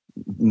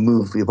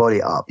move your body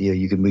up.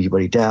 You can move your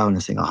body down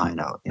and sing a high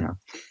note,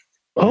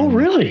 Oh,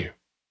 really?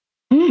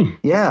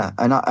 Yeah.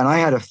 And I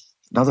had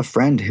another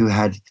friend who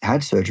had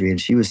surgery,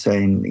 and she was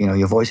saying,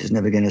 your voice is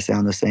never going to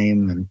sound the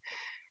same.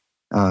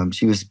 And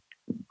she was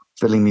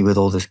filling me with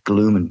all this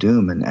gloom and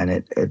doom. And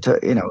it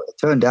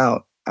turned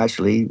out,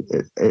 actually,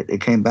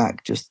 it came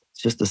back just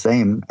the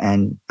same.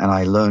 And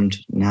I learned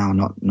now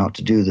not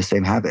to do the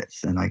same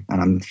habits. And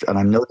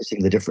I'm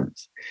noticing the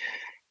difference,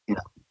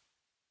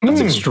 That's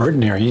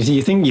extraordinary.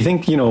 You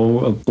think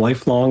a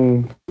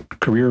lifelong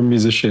career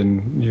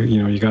musician,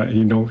 you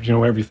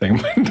know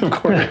everything. Of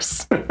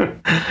course,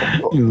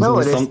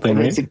 No, something,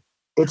 right?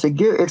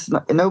 It's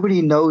not,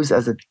 nobody knows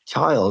as a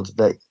child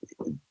that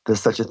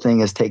there's such a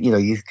thing as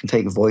you can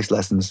take voice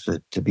lessons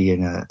to be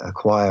in a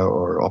choir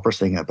or opera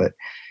singer, but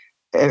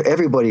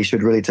everybody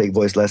should really take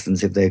voice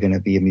lessons if they're going to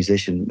be a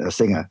musician, a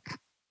singer,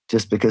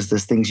 just because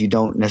there's things you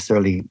don't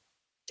necessarily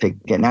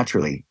get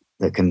naturally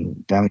that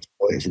can damage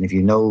your voice. And if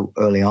you know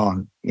early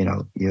on,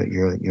 you're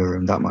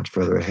that much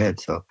further ahead.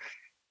 So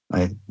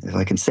if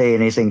I can say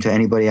anything to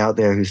anybody out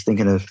there who's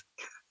thinking of,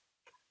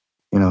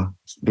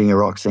 being a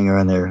rock singer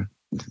and they're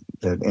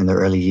in their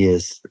early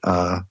years,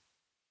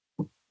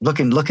 look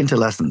into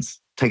lessons.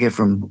 Take it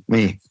from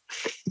me,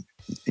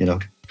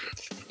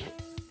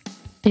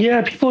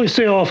 Yeah, people always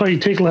say, "Oh, if I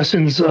take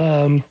lessons,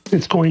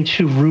 it's going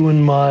to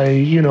ruin my,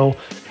 it'll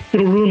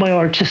ruin my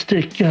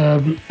artistic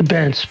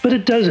bent." But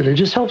it doesn't. It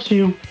just helps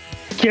you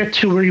get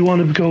to where you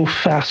want to go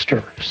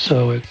faster.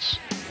 So it's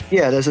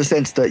there's a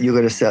sense that you're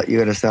going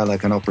to sound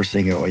like an opera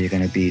singer, or you're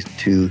going to be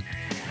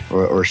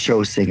or a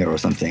show singer or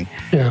something.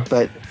 Yeah.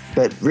 But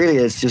really,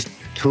 it's just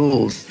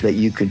tools that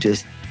you could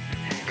just.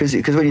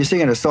 Because when you're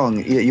singing a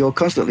song, you're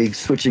constantly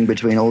switching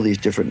between all these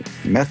different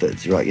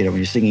methods, right? When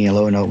you're singing a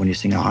low note, when you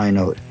sing a high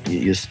note,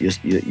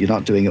 you're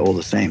not doing it all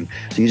the same.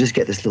 So you just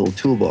get this little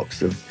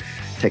toolbox of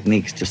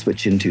techniques to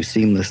switch into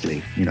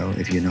seamlessly,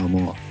 if you know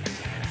more.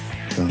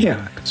 So.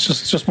 Yeah, it's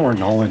just more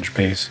knowledge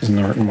base, isn't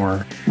there?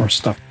 More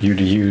stuff for you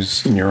to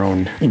use in your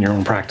own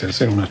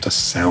practice. It don't have to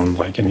sound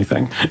like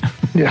anything.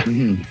 Yeah,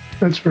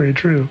 That's very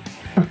true.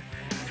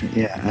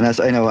 Yeah, and as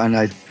I know, and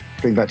I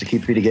bring back to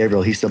Keith Peter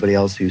Gabriel, he's somebody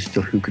else who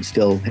could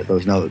still hit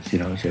those notes,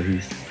 so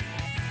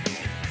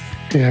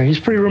he's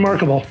pretty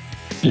remarkable.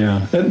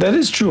 Yeah, that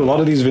is true. A lot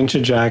of these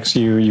vintage acts,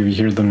 you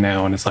hear them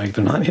now, and it's like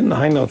they're not hitting the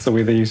high notes the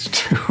way they used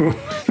to.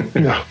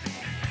 No.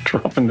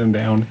 Dropping them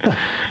down.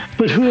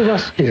 But who of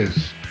us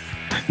is?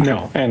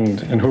 No, and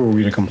who are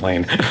we to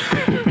complain?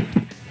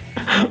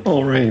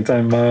 All right,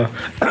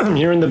 I'm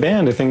here in the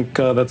band. I think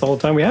that's all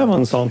the time we have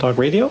on Song Talk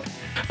Radio.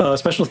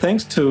 Special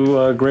thanks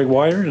to Greg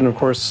Wyard, and of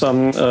course,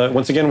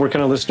 once again, where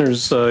can our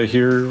listeners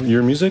hear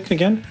your music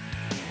again?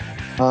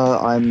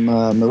 My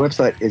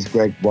website is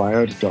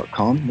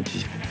gregwyard.com, which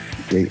is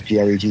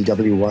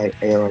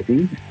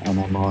GREGWYARD, and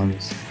I'm on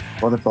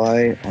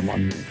Spotify, I'm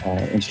on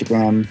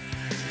Instagram,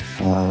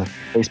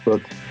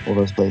 Facebook, all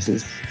those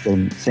places.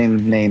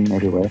 Same name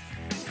everywhere.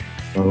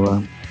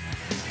 So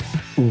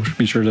we'll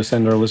be sure to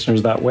send our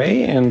listeners that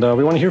way, and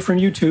we want to hear from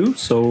you too.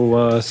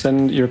 So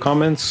send your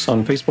comments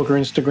on Facebook or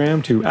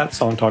Instagram to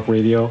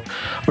 @SongTalkRadio,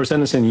 or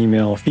send us an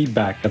email,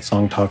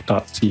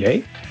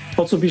 feedback@songtalk.ca.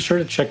 Also, be sure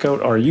to check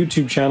out our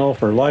YouTube channel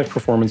for live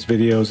performance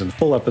videos and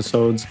full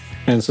episodes,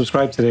 and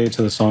subscribe today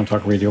to the Song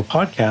Talk Radio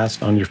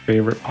podcast on your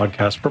favorite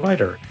podcast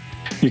provider.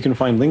 You can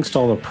find links to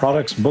all the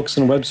products, books,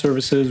 and web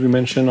services we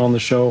mentioned on the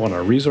show on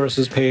our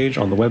resources page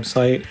on the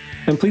website.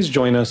 And please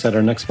join us at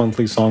our next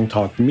monthly Song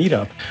Talk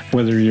meetup,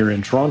 whether you're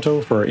in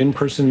Toronto for our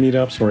in-person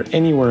meetups or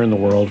anywhere in the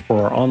world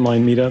for our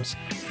online meetups.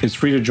 It's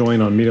free to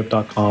join on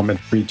meetup.com and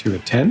free to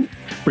attend.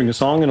 Bring a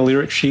song and a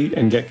lyric sheet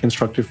and get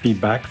constructive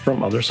feedback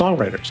from other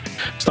songwriters.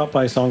 Stop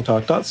by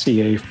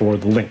songtalk.ca for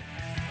the link.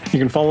 You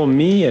can follow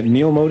me at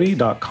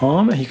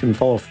neilmodi.com. You can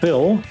follow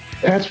Phil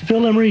at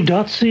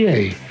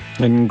philemery.ca.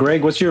 And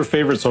Greg, what's your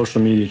favorite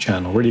social media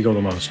channel? Where do you go the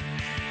most?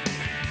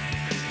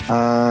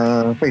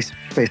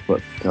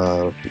 Facebook,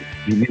 the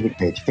music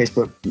page.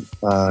 Facebook,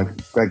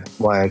 Greg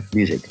Wyard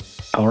Music.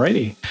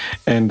 Alrighty.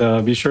 And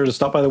be sure to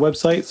stop by the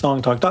website,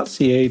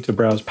 songtalk.ca, to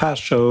browse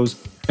past shows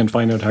and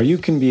find out how you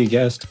can be a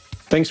guest.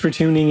 Thanks for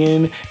tuning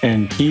in,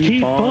 and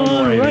keep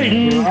on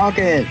writing.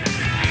 Rocket.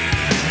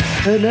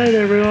 Good night,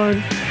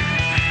 everyone.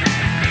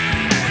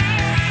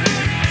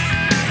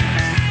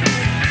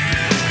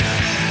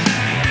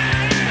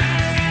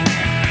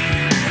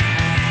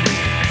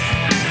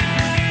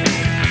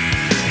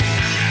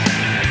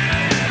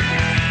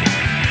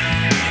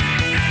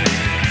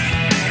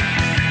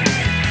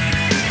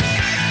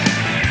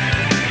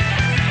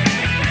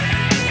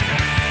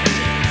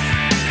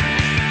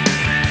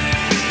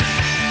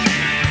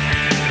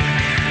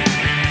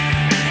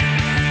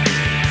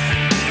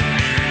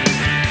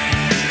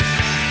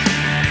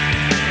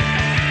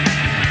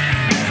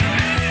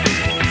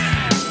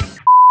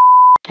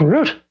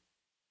 Right.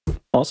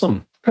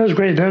 Awesome. That was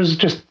great. That was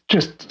just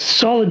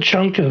solid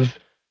chunk of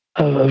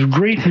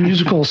great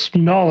musical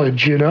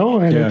knowledge,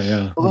 And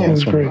Yeah. Well, it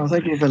was great. Well,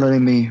 thank you for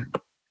letting me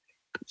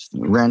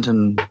rant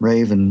and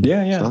rave and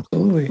stuff.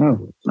 Absolutely.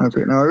 No, I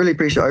really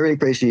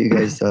appreciate you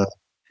guys.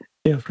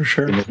 Yeah, for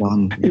sure.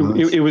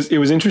 It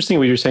was interesting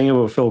what you're saying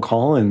about Phil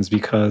Collins,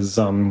 because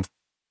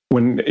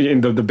when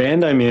in the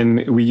band I'm in,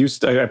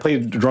 I play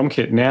drum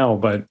kit now,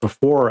 but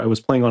before I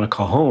was playing on a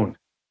cajon,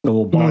 the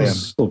little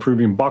box, little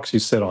Peruvian box you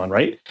sit on,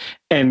 right?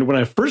 And when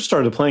I first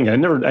started playing, I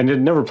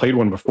had never played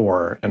one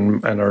before,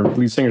 and our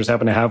lead singer just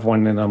happened to have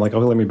one, and I'm like, oh,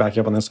 let me back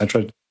you up on this. I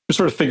tried to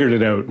sort of figured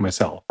it out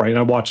myself, right?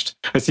 And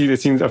I've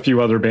seen a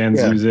few other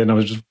bands use it, and I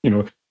was just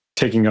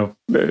picking up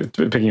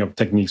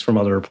techniques from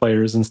other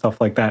players and stuff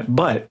like that.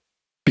 But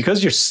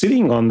because you're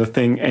sitting on the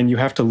thing and you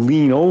have to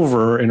lean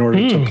over in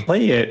order to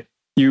play it,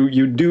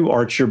 you do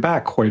arch your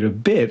back quite a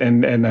bit.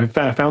 And I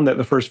found that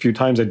the first few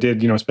times I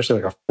did,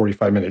 especially like a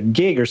 45-minute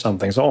gig or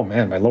something. So, oh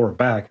man, my lower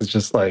back is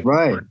just like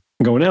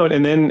going out.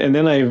 And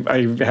then I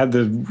had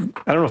I don't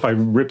know if I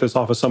ripped this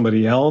off of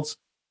somebody else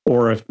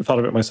or I thought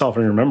of it myself, I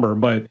don't remember,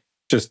 but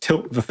just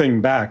tilt the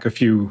thing back a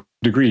few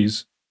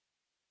degrees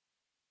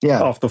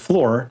off the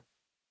floor,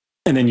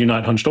 and then you're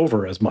not hunched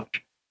over as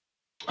much.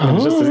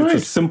 It's a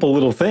simple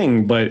little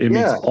thing, but it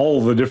makes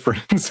all the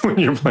difference when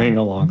you're playing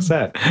a long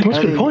set. That's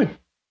a good point.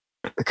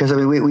 Because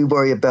we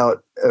worry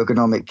about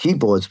ergonomic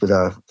keyboards with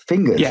our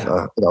fingers.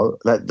 Yeah.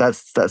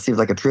 That seems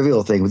like a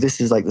trivial thing, but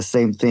this is like the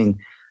same thing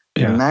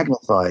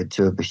magnified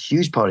to a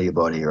huge part of your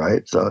body,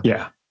 right? So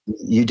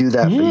you do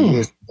that for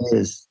years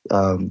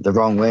the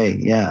wrong way.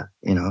 Yeah,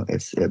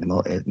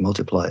 it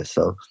multiplies.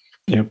 So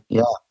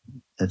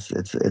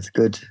it's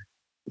good.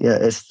 Yeah,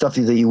 it's stuff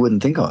that you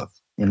wouldn't think of.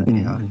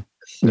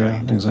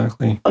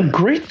 Exactly. A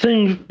great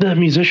thing that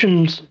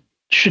musicians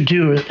should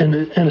do, and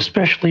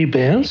especially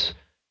bands,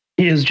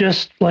 is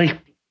just like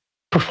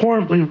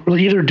perform.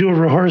 Either do a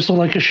rehearsal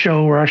like a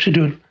show, or actually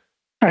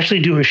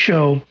do a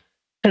show,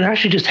 and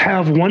actually just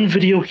have one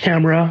video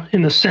camera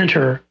in the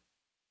center,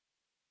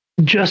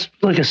 just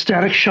like a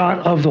static shot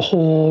of the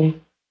whole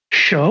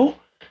show.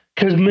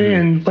 Because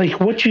man, like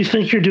what you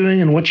think you're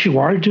doing and what you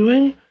are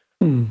doing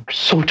are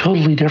so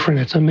totally different.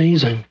 It's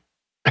amazing.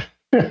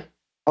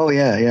 Oh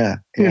yeah.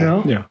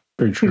 Yeah,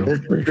 very true.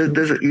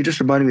 You just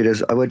reminded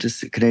me. I went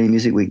to Canadian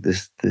Music Week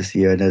this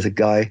year, and there's a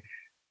guy.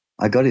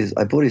 I bought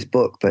his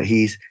book, but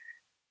I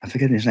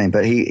forget his name,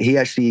 but he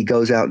actually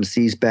goes out and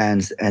sees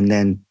bands, and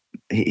then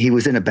he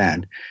was in a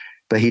band,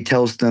 but he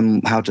tells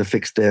them how to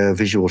fix their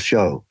visual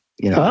show.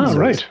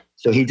 Right.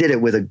 So he did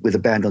it with a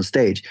band on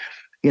stage,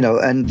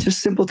 and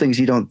just simple things.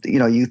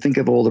 You think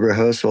of all the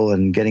rehearsal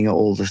and getting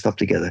all the stuff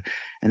together,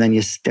 and then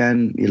you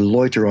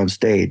loiter on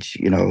stage,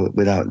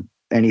 without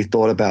any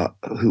thought about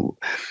who,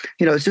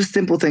 it's just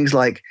simple things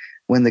like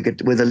when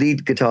the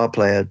lead guitar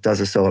player does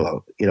a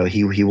solo,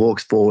 he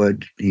walks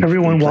forward.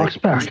 Everyone walks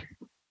back.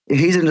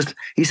 He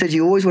said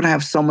you always want to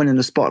have someone in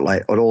the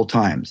spotlight at all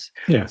times.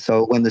 Yeah.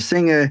 So when the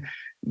singer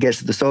gets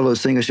to the solo, the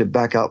singer should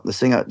back up. The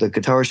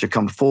guitarist should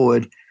come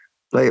forward,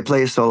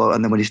 play a solo,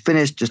 and then when he's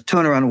finished, just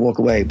turn around and walk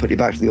away, put it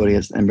back to the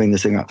audience, and bring the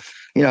singer up.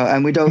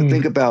 And we don't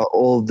think about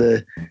all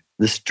the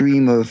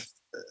stream of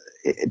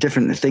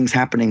different things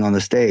happening on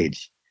the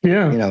stage.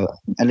 Yeah.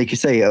 And like you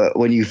say,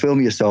 when you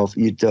film yourself,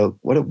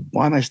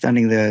 why am I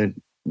standing there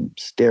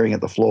staring at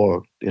the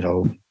floor,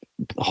 the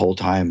whole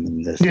time,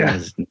 and this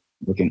is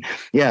looking.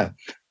 Yeah.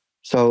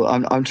 So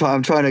I'm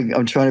trying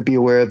to be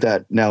aware of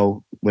that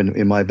now when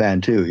in my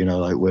band too,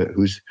 like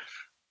who's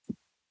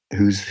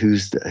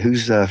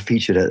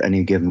featured at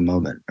any given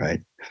moment,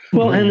 right?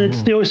 Well, and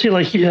they always say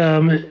like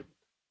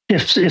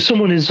if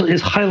someone is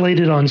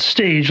highlighted on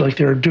stage, like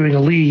they're doing a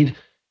lead,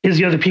 is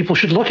the other people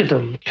should look at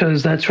them,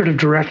 because that sort of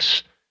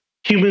directs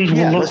humans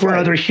will look where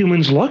other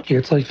humans look.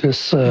 It's like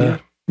this, true.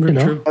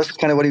 That's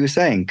kind of what he was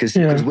saying, because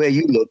where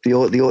you look,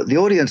 the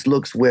audience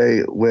looks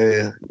where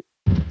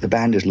the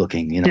band is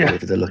looking,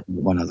 if they're looking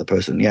at one other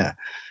person. Yeah.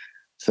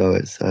 So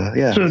it's,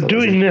 So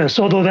doing this,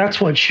 although that's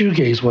what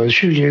shoegaze was.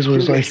 Shoegaze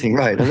was like,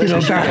 right.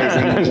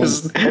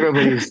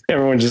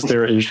 Everyone just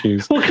there at your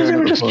shoes. Well, because they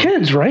were just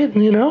kids, right?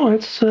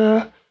 It's,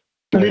 and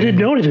they didn't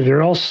know anything.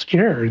 They're all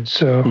scared.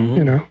 So,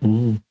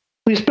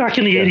 at least back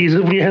in the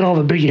 80s, when you had all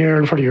the big hair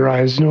in front of your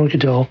eyes, no one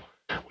could tell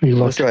when you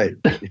looked. That's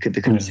right. They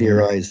couldn't see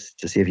your eyes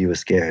to see if you were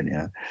scared.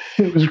 Yeah.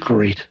 It was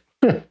great.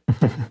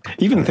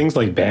 Even things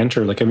like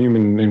banter, like I've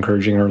even been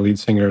encouraging our lead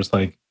singers,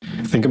 like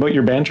think about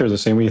your banter the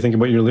same way you think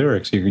about your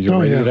lyrics. You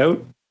write it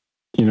out.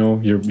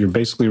 You're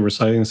basically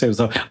reciting the same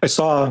stuff. I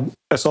saw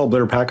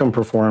Blair Packham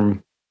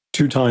perform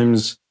 2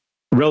 times,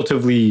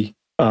 relatively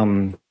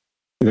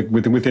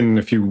within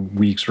a few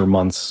weeks or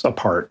months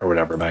apart or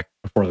whatever, back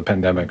before the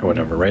pandemic or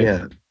whatever, right?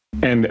 Yeah.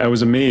 And I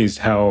was amazed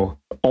how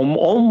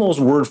almost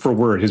word for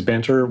word his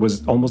banter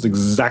was almost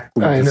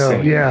exactly the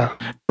same. Yeah.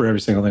 For every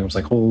single thing, I was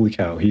like, "Holy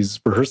cow! He's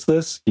rehearsed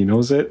this. He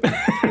knows it."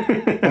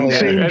 and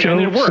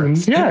it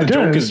works. The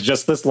joke is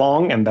just this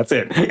long, and that's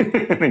it.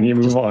 And then you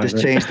move on.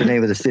 Just change the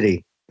name of the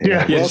city.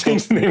 Yeah. Just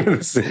change the name of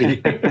the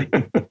city.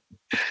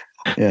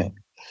 Yeah.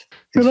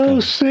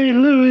 Hello, St.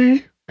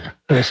 Louis.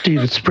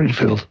 Steve, it's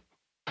Springfield.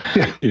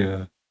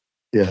 Yeah.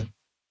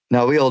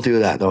 No, we all do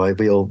that though.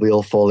 We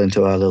all fall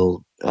into our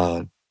little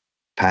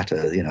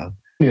patter,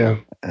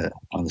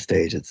 on the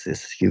stage.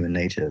 It's human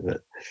nature,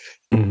 but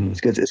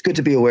it's good. It's good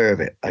to be aware of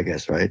it, I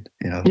guess, right?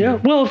 Yeah.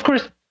 Well, of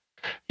course,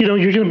 you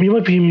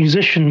might be a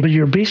musician, but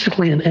you're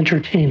basically an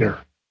entertainer.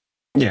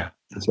 Yeah,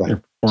 that's right.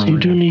 So you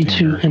do need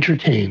to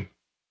entertain.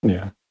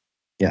 Yeah.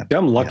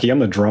 I'm lucky. I'm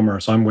the drummer,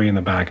 so I'm way in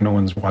the back. No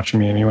one's watching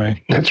me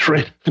anyway. That's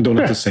right. I don't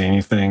have to say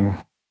anything.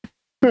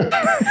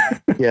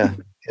 Yeah.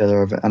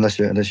 Yeah, unless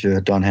you're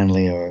Don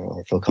Henley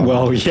or Phil Collins.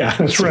 Well, yeah,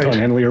 that's right. Don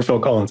Henley or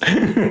Phil Collins.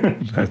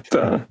 But,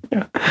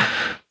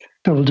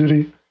 double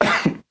duty.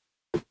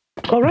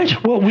 All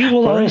right. Well, we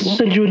will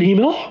send you an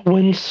email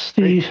once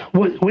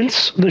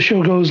the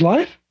show goes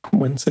live.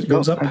 Once it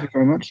goes up. Thank you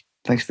very much.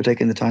 Thanks for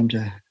taking the time to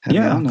have me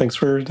on. Thanks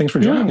for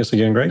joining us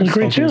again, Greg. It's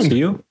great to see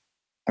you.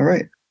 All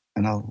right.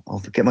 And I'll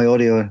get my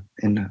audio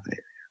in.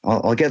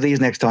 I'll get these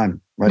next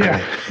time. Right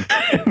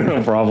away.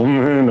 No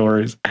problem. No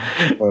worries.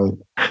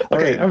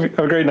 Okay. Have a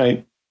great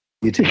night.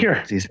 You too. Take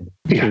care. See you soon.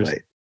 Yeah. Bye.